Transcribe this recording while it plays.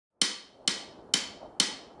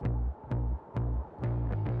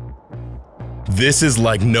This is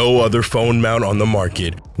like no other phone mount on the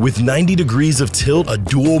market. With 90 degrees of tilt, a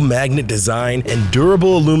dual magnet design, and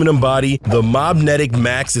durable aluminum body, the Mobnetic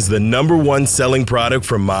Maxx is the #1 selling product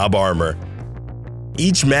from Mob Armor.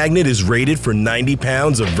 Each magnet is rated for 90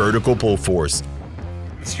 pounds of vertical pull force.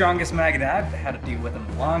 The strongest magnet I've had to deal with in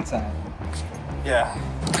a long time. Yeah.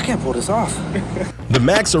 I can't pull this off. The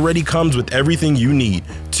Maxx already comes with everything you need.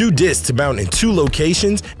 2 discs to mount in 2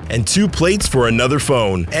 locations and 2 plates for another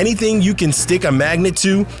phone. Anything you can stick a magnet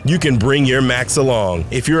to, you can bring your Maxx along.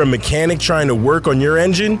 If you're a mechanic trying to work on your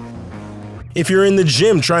engine, if you're in the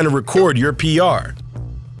gym trying to record your PR,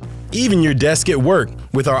 even your desk at work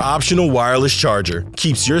with our optional wireless charger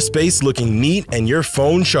keeps your space looking neat and your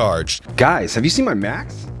phone charged. Guys, have you seen my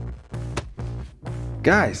Maxx?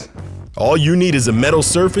 Guys. All you need is a metal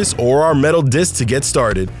surface or our metal disc to get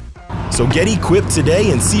started. So get equipped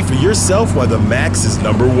today and see for yourself why the Maxx is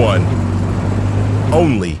 #1.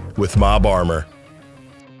 Only with Mob Armor.